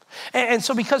 And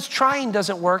so because trying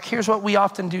doesn't work, here's what we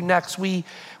often do next. We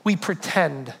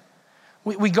pretend.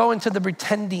 We go into the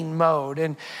pretending mode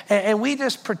and we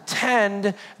just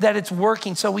pretend that it's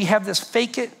working. So we have this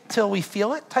fake it till we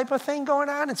feel it type of thing going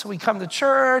on. And so we come to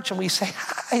church and we say,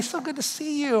 hi, so good to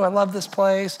see you. I love this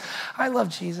place. I love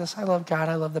Jesus. I love God.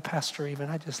 I love the pastor even.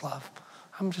 I just love.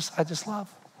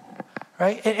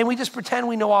 Right? And we just pretend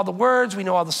we know all the words. We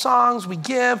know all the songs. We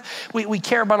give. We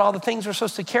care about all the things we're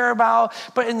supposed to care about.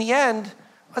 But in the end,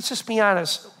 let's just be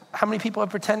honest. How many people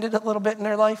have pretended a little bit in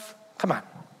their life? Come on.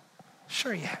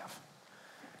 Sure you have.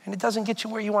 And it doesn't get you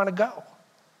where you want to go.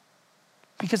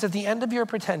 Because at the end of your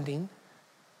pretending,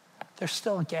 there's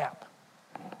still a gap.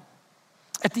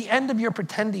 At the end of your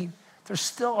pretending, there's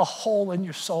still a hole in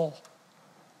your soul.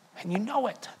 And you know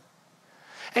it.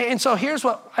 And so here's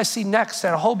what I see next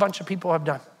that a whole bunch of people have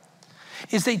done,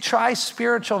 is they try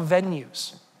spiritual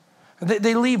venues.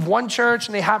 They leave one church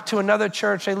and they hop to another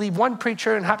church. They leave one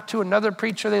preacher and hop to another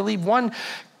preacher. They leave one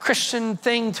Christian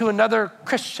thing to another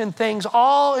Christian things,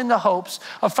 all in the hopes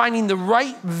of finding the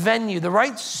right venue, the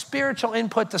right spiritual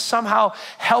input to somehow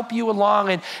help you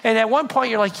along. And at one point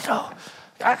you're like,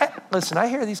 listen, I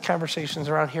hear these conversations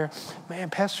around here. Man,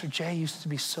 Pastor Jay used to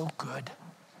be so good.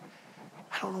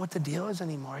 don't know what the deal is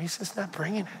anymore. He's just not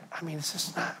bringing it. It's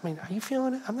just not, are you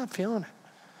feeling it? I'm not feeling it.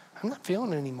 I'm not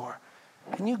feeling it anymore.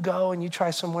 And you go and you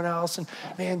try someone else. And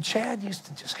man, Chad used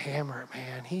to just hammer it,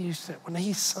 man. When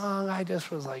he sung, I just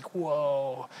was like,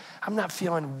 whoa. I'm not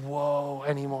feeling whoa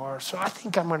anymore. So I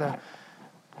think I'm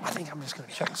just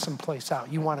gonna check someplace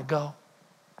out. You wanna go?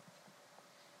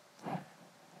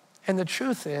 And the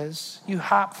truth is, you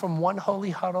hop from one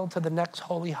holy huddle to the next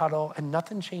holy huddle and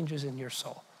nothing changes in your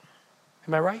soul.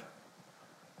 Am I right?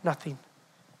 Nothing.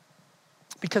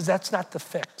 Because that's not the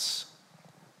fix.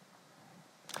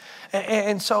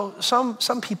 And so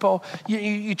some people,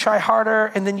 you try harder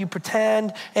and then you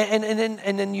pretend and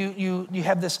then you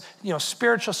have this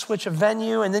spiritual switch of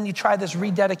venue and then you try this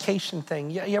rededication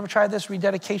thing. You ever try this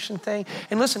rededication thing?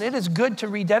 And listen, it is good to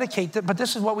rededicate, but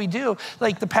this is what we do.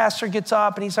 Like the pastor gets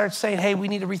up and he starts saying, hey, we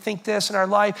need to rethink this in our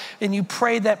life. And you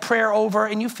pray that prayer over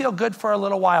and you feel good for a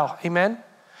little while. Amen?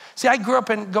 See, I grew up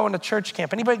going to church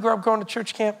camp. Anybody grew up going to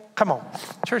church camp? Come on.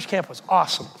 Church camp was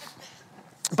awesome.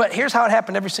 But here's how it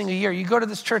happened every single year. You go to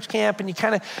this church camp and you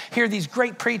kind of hear these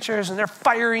great preachers and they're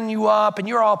firing you up and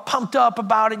you're all pumped up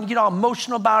about it and you get all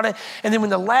emotional about it. And then when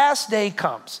the last day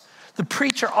comes, the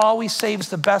preacher always saves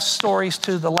the best stories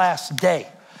to the last day.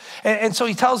 And so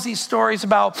he tells these stories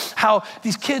about how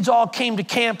these kids all came to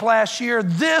camp last year,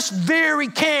 this very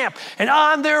camp. And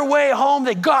on their way home,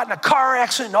 they got in a car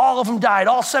accident and all of them died,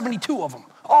 all 72 of them,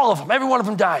 all of them, every one of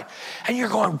them died. And you're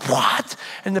going, what?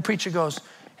 And the preacher goes,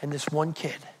 and this one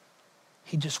kid,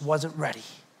 he just wasn't ready.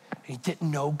 He didn't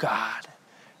know God,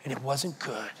 and it wasn't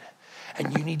good.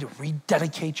 And you need to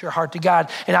rededicate your heart to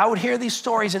God. And I would hear these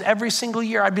stories, and every single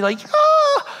year I'd be like,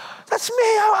 oh, that's me.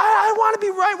 I want to be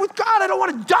right with God. I don't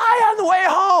want to die on the way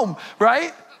home,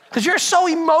 right? Because you're so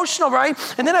emotional, right?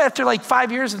 And then after like 5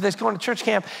 years of this going to church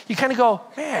camp, you kind of go,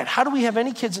 man, how do we have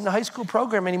any kids in the high school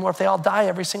program anymore if they all die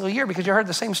every single year? Because you heard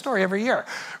the same story every year,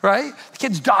 right? The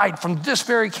kids died from this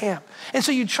very camp. And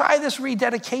so you try this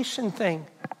rededication thing.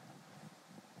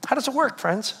 How does it work,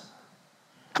 friends?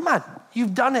 Come on,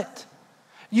 you've done it.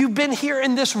 You've been here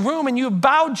in this room and you've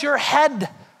bowed your head.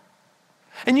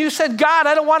 And you said, God,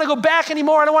 I don't want to go back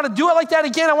anymore. I don't want to do it like that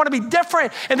again. I want to be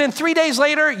different. And then 3 days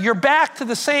later, you're back to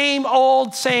the same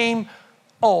old. And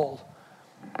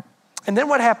then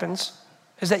what happens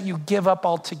is that you give up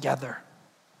altogether.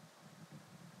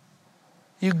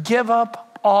 You give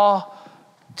up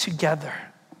altogether.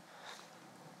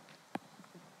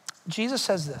 Jesus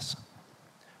says this,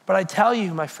 but I tell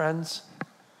you, my friends,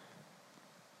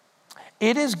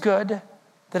 it is good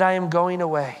that I am going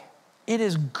away. It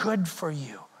is good for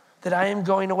you that I am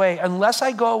going away. Unless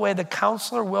I go away, the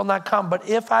counselor will not come. But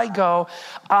if I go,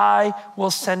 I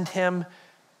will send him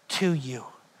to you.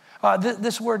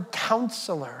 This word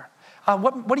counselor,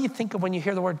 what do you think of when you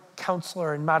hear the word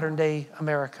counselor in modern day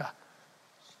America?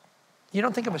 You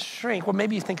don't think of a shrink. Well,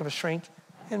 maybe you think of a shrink,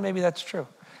 and maybe that's true.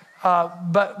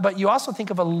 But you also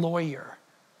think of a lawyer,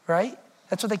 right?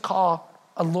 That's what they call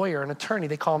a lawyer, an attorney.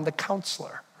 They call him the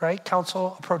counselor, right?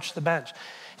 Counsel, approach the bench.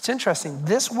 It's interesting.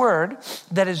 This word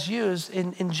that is used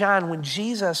in John, when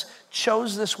Jesus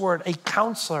chose this word, a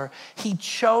counselor, he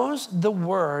chose the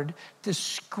word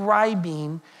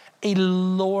describing a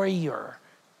lawyer.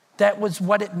 That was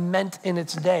what it meant in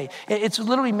its day. It's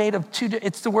literally made of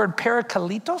it's the word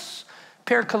parakletos,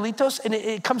 and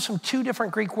it comes from two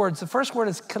different Greek words. The first word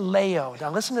is kaleo. Now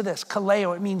listen to this,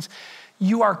 kaleo. It means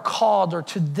you are called, or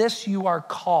to this you are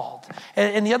called.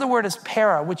 And the other word is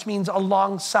para, which means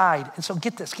alongside. And so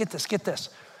get this.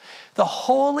 The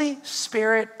Holy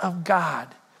Spirit of God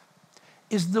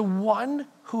is the one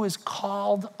who is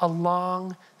called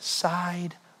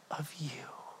alongside of you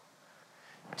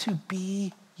to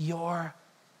be your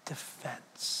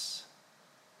defense.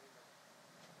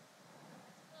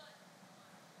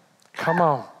 Come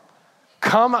on.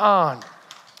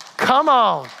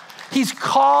 He's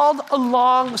called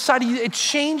alongside. It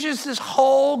changes this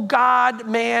whole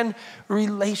God-man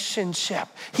relationship.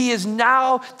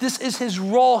 This is his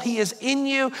role. He is in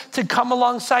you to come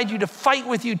alongside you, to fight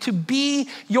with you, to be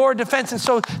your defense. And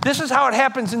so this is how it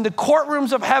happens in the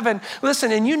courtrooms of heaven.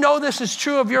 Listen, and you know this is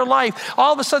true of your life.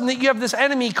 All of a sudden that you have this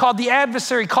enemy called the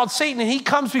adversary, called Satan, and he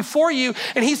comes before you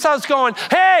and he starts going,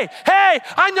 hey,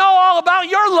 I know all about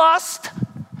your lust.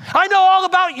 I know all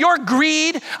about your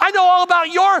greed. I know all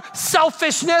about your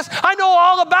selfishness. I know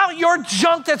all about your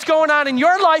junk that's going on in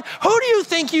your life. Who do you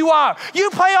think you are?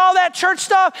 You play all that church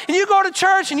stuff and you go to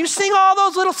church and you sing all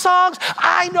those little songs.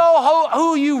 I know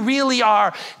who you really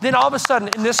are. Then all of a sudden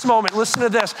in this moment, listen to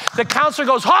this. The counselor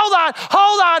goes, hold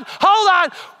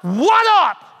on. What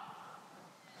up?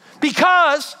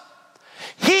 Because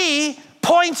he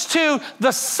points to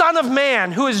the Son of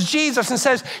Man, who is Jesus, and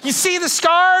says, you see the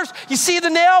scars? You see the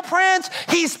nail prints?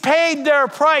 He's paid their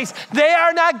price. They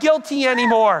are not guilty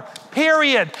anymore,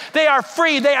 period. They are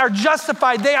free. They are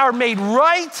justified. They are made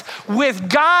right with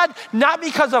God, not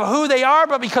because of who they are,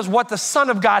 but because what the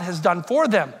Son of God has done for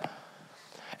them.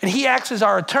 And he acts as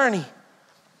our attorney,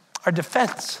 our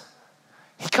defense.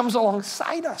 He comes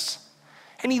alongside us,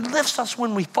 and he lifts us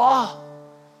when we fall.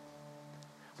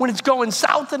 When it's going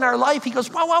south in our life, he goes,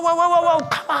 whoa, whoa, whoa, whoa, whoa, whoa,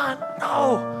 come on,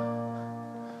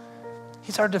 no.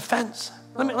 He's our defense.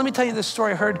 Let me tell you this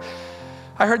story. I heard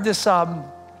this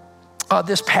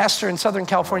this pastor in Southern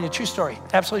California, true story,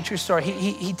 absolutely true story.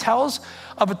 He tells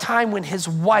of a time when his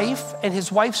wife and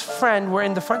his wife's friend were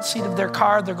in the front seat of their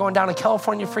car. They're going down a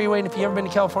California freeway, and if you've ever been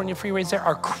to California freeways, they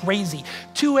are crazy.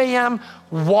 2 a.m.,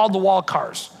 wall-to-wall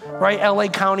cars, right? LA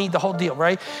County, the whole deal,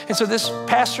 right? And so this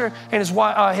pastor and this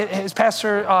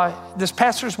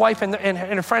pastor's wife and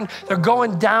a friend, they're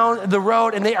going down the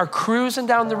road, and they are cruising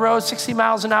down the road, 60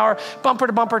 miles an hour, bumper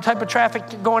to bumper type of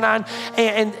traffic going on.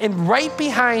 And right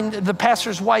behind the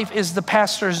pastor's wife is the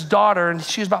pastor's daughter, and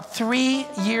she was about 3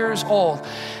 years old.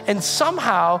 And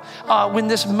somehow, when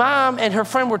this mom and her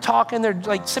friend were talking, they're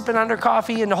like sipping on their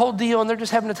coffee and the whole deal, and they're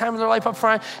just having the time of their life up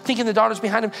front, thinking the daughter's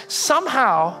behind them. Somehow,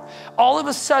 all of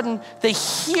a sudden, they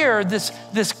hear this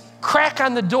crack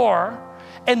on the door,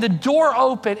 and the door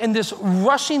open, and this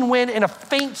rushing wind and a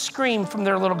faint scream from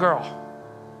their little girl.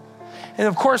 And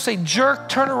of course, they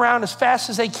turn around as fast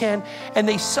as they can, and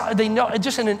they know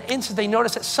just in an instant they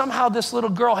notice that somehow this little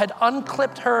girl had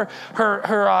unclipped her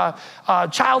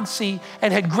child seat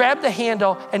and had grabbed the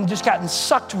handle and just gotten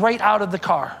sucked right out of the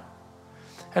car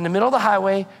in the middle of the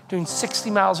highway doing 60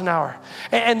 miles an hour.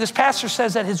 And this pastor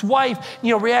says that his wife,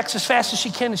 reacts as fast as she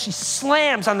can, and she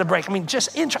slams on the brake. I mean,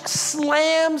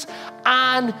 slams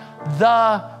on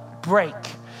the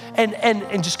brake.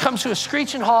 And just comes to a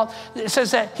screeching halt. He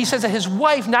says that his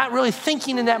wife, not really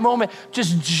thinking in that moment,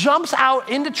 just jumps out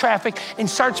into traffic and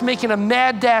starts making a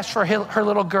mad dash for her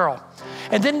little girl.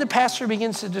 And then the pastor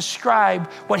begins to describe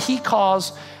what he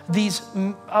calls these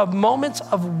moments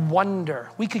of wonder.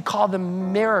 We could call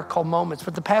them miracle moments,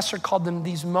 but the pastor called them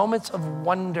these moments of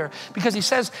wonder, because he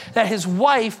says that his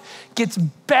wife gets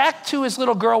back to his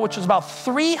little girl, which was about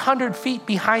 300 feet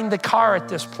behind the car at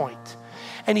this point.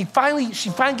 And she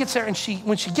finally gets there, and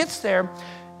when she gets there,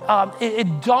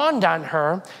 it dawned on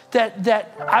her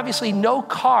that obviously no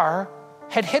car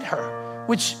had hit her,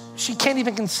 which she can't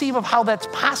even conceive of how that's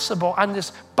possible on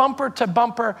this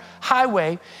bumper-to-bumper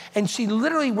highway. And she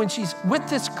literally, when she's with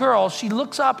this girl, she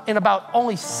looks up, and about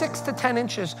only 6 to 10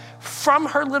 inches from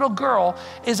her little girl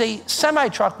is a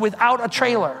semi-truck without a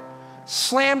trailer,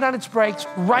 slammed on its brakes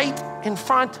right in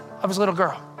front of his little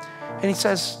girl. And he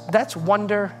says, that's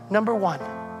wonder number one.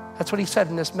 That's what he said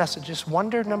in this message, just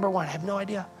wonder number one. I have no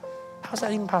idea. How is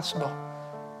that even possible?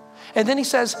 And then he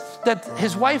says that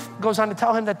his wife goes on to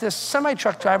tell him that this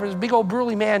semi-truck driver, this big old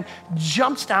burly man,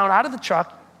 jumps down out of the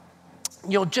truck.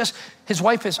 His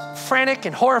wife is frantic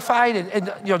and horrified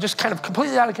and just kind of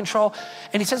completely out of control.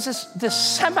 And he says this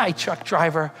semi-truck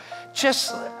driver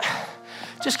just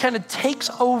kind of takes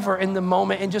over in the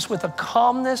moment, and just with a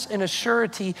calmness and a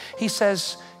surety, he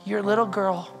says, your little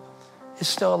girl is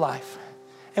still alive,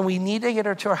 and we need to get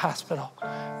her to our hospital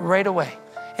right away.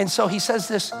 And so he says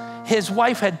this, his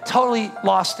wife had totally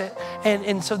lost it.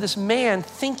 And so this man,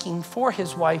 thinking for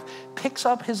his wife, picks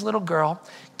up his little girl,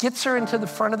 gets her into the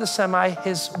front of the semi.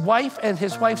 His wife and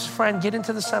his wife's friend get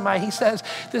into the semi. He says,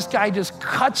 this guy just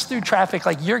cuts through traffic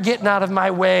like, you're getting out of my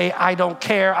way. I don't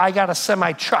care. I got a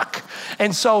semi truck.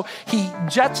 And so he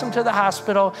jets him to the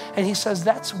hospital, and he says,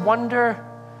 that's wonder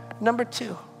number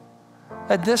two.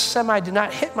 That this semi did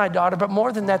not hit my daughter, but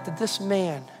more than that this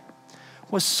man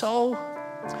was so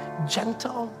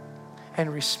gentle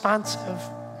and responsive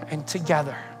and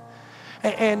together.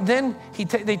 And then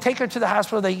they take her to the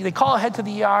hospital. They call ahead to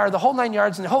the ER, the whole 9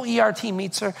 yards, and the whole ER team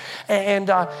meets her.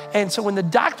 And so when the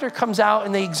doctor comes out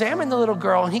and they examine the little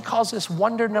girl, and he calls this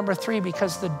wonder number three,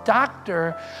 because the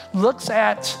doctor looks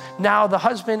at now the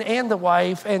husband and the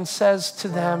wife and says to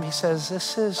them, he says,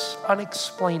 this is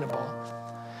unexplainable,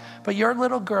 but your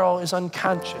little girl is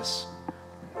unconscious,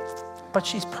 but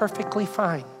she's perfectly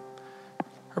fine.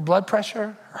 Her blood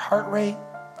pressure, her heart rate,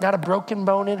 not a broken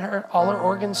bone in her. All her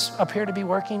organs appear to be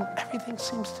working. Everything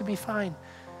seems to be fine.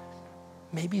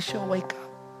 Maybe she'll wake up.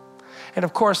 And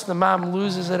of course, the mom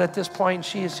loses it at this point.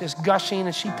 She is just gushing,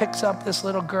 and she picks up this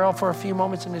little girl for a few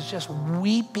moments and is just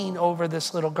weeping over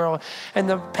this little girl. And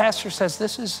the pastor says,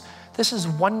 this This is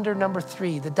wonder number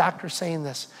 3. The doctor's saying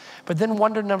this. But then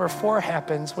wonder number 4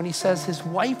 happens when he says his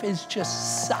wife is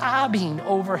just sobbing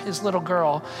over his little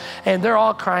girl, and they're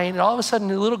all crying, and all of a sudden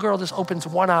the little girl just opens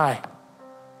one eye.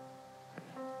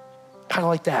 Kind of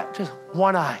like that, just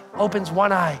one eye, opens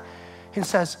one eye and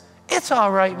says, "It's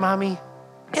all right, Mommy.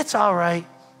 It's all right.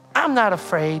 I'm not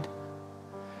afraid."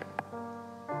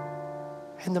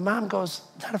 And the mom goes,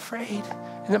 "Not afraid?"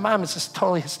 And the mom is just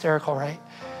totally hysterical, right?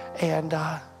 And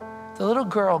the little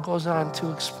girl goes on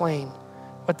to explain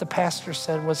what the pastor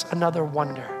said was another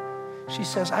wonder. She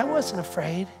says, "I wasn't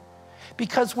afraid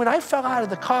because when I fell out of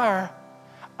the car,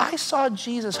 I saw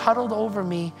Jesus huddled over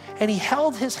me and he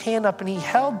held his hand up and he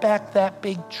held back that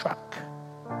big truck."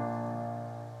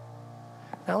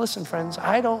 Now listen, friends,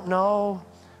 I don't know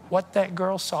what that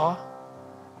girl saw.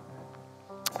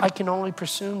 I can only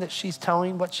presume that she's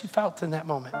telling what she felt in that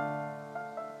moment.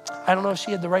 I don't know if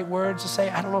she had the right words to say.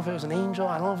 I don't know if it was an angel.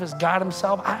 I don't know if it's God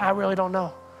himself. I really don't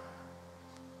know.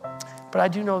 But I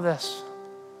do know this,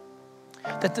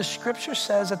 that the scripture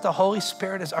says that the Holy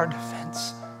Spirit is our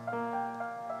defense.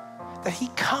 That he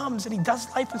comes and he does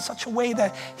life in such a way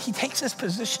that he takes his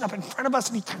position up in front of us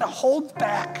and he kind of holds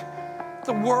back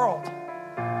the world.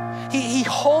 He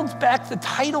holds back the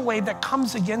tidal wave that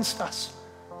comes against us.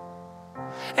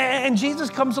 And Jesus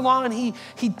comes along and he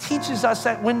teaches us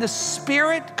that when the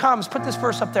Spirit comes, put this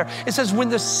verse up there. It says, when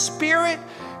the Spirit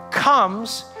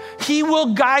comes, he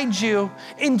will guide you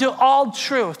into all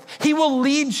truth. He will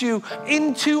lead you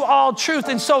into all truth.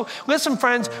 And so, listen,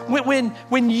 friends,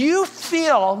 when you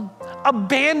feel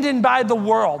abandoned by the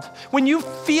world, when you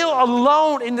feel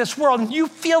alone in this world, and you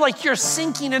feel like you're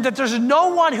sinking and that there's no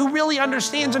one who really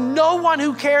understands and no one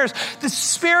who cares, the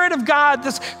Spirit of God,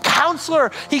 this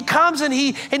counselor, he comes and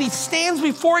he stands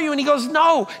before you and he goes,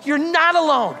 "No, you're not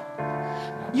alone.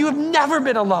 You have never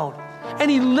been alone." And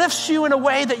he lifts you in a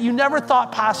way that you never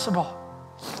thought possible.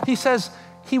 He says,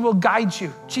 he will guide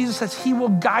you. Jesus says he will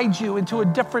guide you into a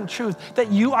different truth,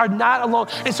 that you are not alone.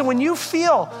 And so when you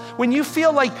feel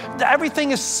like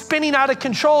everything is spinning out of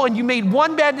control and you made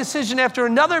one bad decision after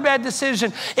another bad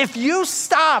decision, if you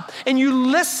stop and you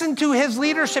listen to his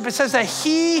leadership, it says that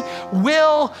he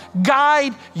will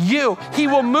guide you. He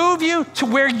will move you to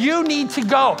where you need to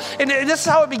go. And this is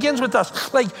how it begins with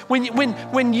us. Like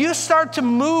when you start to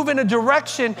move in a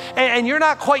direction and you're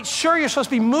not quite sure you're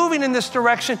supposed to be moving in this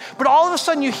direction, but all of a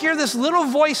sudden you hear this little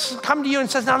voice come to you and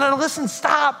says, no, listen,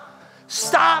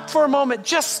 stop for a moment.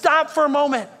 Just stop for a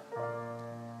moment.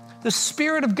 The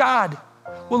Spirit of God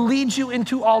will lead you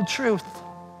into all truth.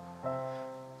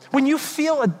 When you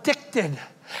feel addicted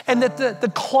and that the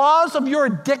claws of your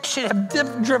addiction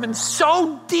have driven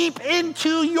so deep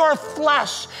into your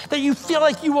flesh that you feel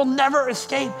like you will never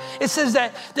escape, it says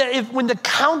that when the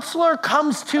counselor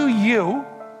comes to you,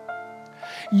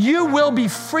 you will be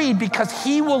freed because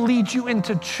he will lead you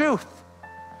into truth.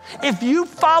 If you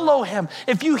follow him,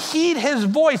 if you heed his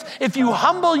voice, if you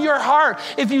humble your heart,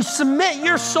 if you submit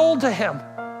your soul to him,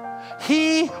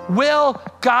 he will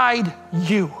guide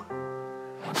you.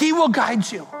 He will guide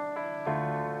you.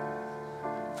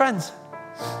 Friends,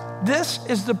 this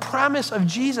is the promise of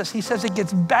Jesus. He says it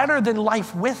gets better than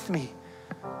life with me.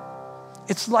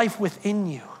 It's life within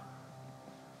you.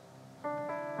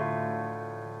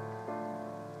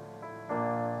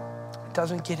 It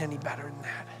doesn't get any better than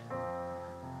that.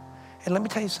 And let me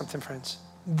tell you something, friends.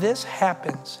 This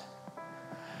happens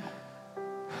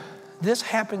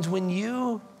when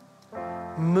you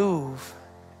move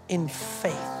in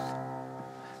faith.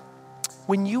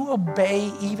 When you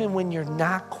obey even when you're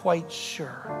not quite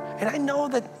sure. And I know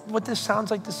that what this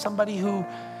sounds like to somebody who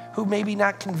maybe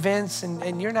not convinced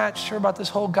and you're not sure about this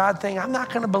whole God thing. I'm not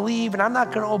going to believe and I'm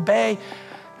not going to obey.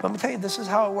 But let me tell you, this is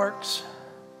how it works.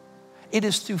 It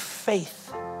is through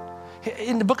faith.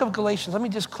 In the book of Galatians, let me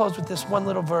just close with this one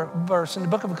little verse. In the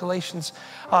book of Galatians,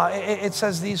 it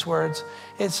says these words.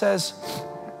 It says,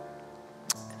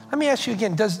 let me ask you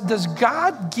again, does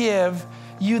God give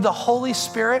you the Holy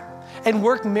Spirit and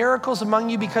work miracles among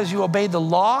you because you obey the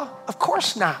law? Of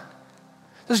course not.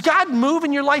 Does God move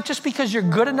in your life just because you're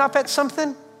good enough at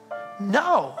something?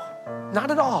 No, not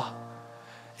at all.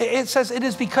 It says it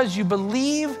is because you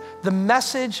believe the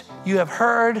message you have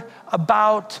heard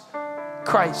about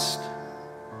Christ.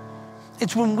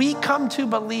 It's when we come to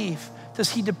believe, does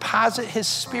he deposit his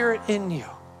Spirit in you?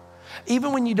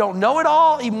 Even when you don't know it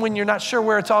all, even when you're not sure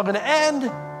where it's all going to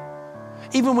end,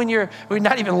 even when you're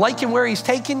not even liking where he's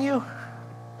taking you.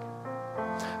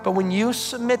 But when you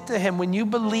submit to him, when you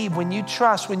believe, when you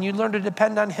trust, when you learn to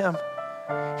depend on him,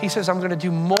 he says, I'm going to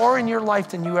do more in your life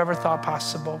than you ever thought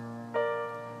possible.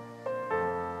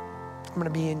 I'm going to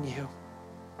be in you.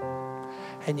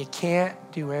 And you can't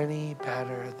do any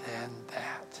better than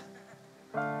that.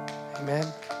 Amen.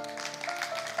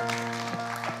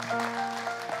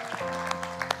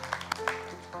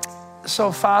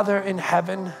 So, Father in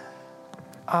heaven,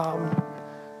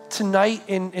 tonight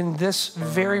in this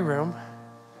very room,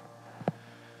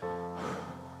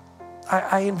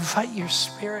 I invite your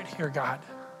Spirit here, God.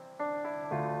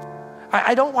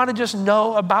 I don't want to just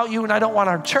know about you, and I don't want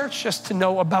our church just to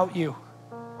know about you.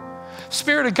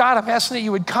 Spirit of God, I'm asking that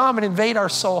you would come and invade our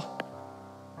soul.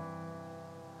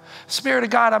 Spirit of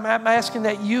God, I'm asking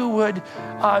that you would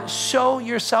show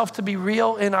yourself to be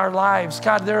real in our lives.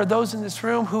 God, there are those in this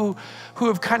room who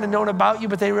have kind of known about you,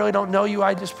 but they really don't know you.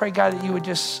 I just pray, God, that you would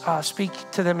just speak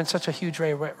to them in such a huge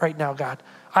way right now, God.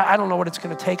 I don't know what it's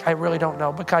going to take. I really don't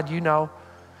know, but God, you know.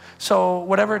 So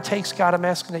whatever it takes, God, I'm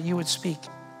asking that you would speak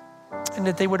and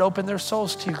that they would open their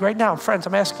souls to you. Right now, friends,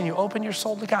 I'm asking you, open your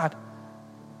soul to God.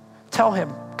 Tell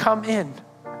him, come in,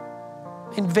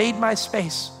 invade my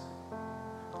space,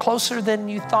 closer than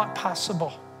you thought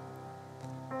possible.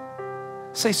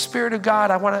 Say, Spirit of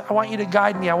God, I want you to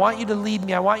guide me. I want you to lead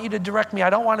me. I want you to direct me. I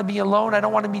don't want to be alone. I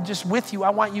don't want to be just with you. I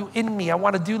want you in me. I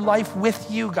want to do life with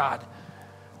you, God.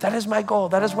 That is my goal.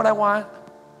 That is what I want.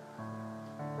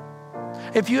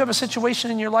 If you have a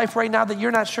situation in your life right now that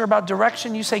you're not sure about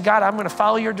direction, you say, God, I'm going to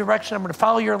follow your direction. I'm going to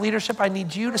follow your leadership. I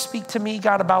need you to speak to me,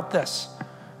 God, about this.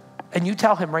 And you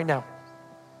tell him right now,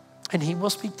 and he will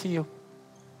speak to you.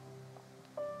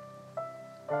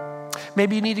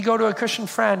 Maybe you need to go to a Christian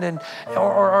friend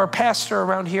or a pastor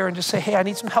around here and just say, hey, I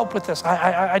need some help with this.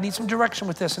 I need some direction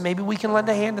with this. And maybe we can lend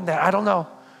a hand in that. I don't know.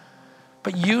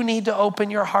 But you need to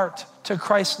open your heart to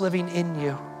Christ living in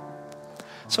you.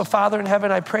 So Father in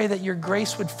heaven, I pray that your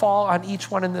grace would fall on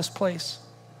each one in this place.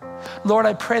 Lord,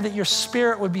 I pray that your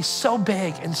Spirit would be so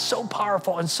big and so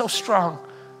powerful and so strong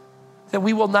that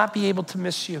we will not be able to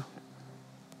miss you.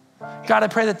 God, I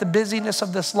pray that the busyness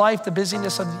of this life, the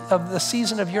busyness of the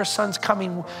season of your Son's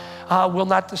coming will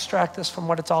not distract us from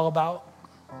what it's all about.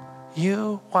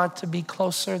 You want to be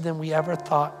closer than we ever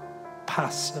thought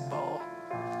possible.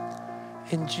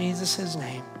 In Jesus'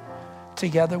 name,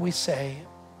 together we say,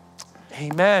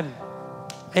 amen.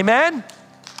 Amen.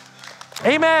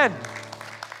 Amen.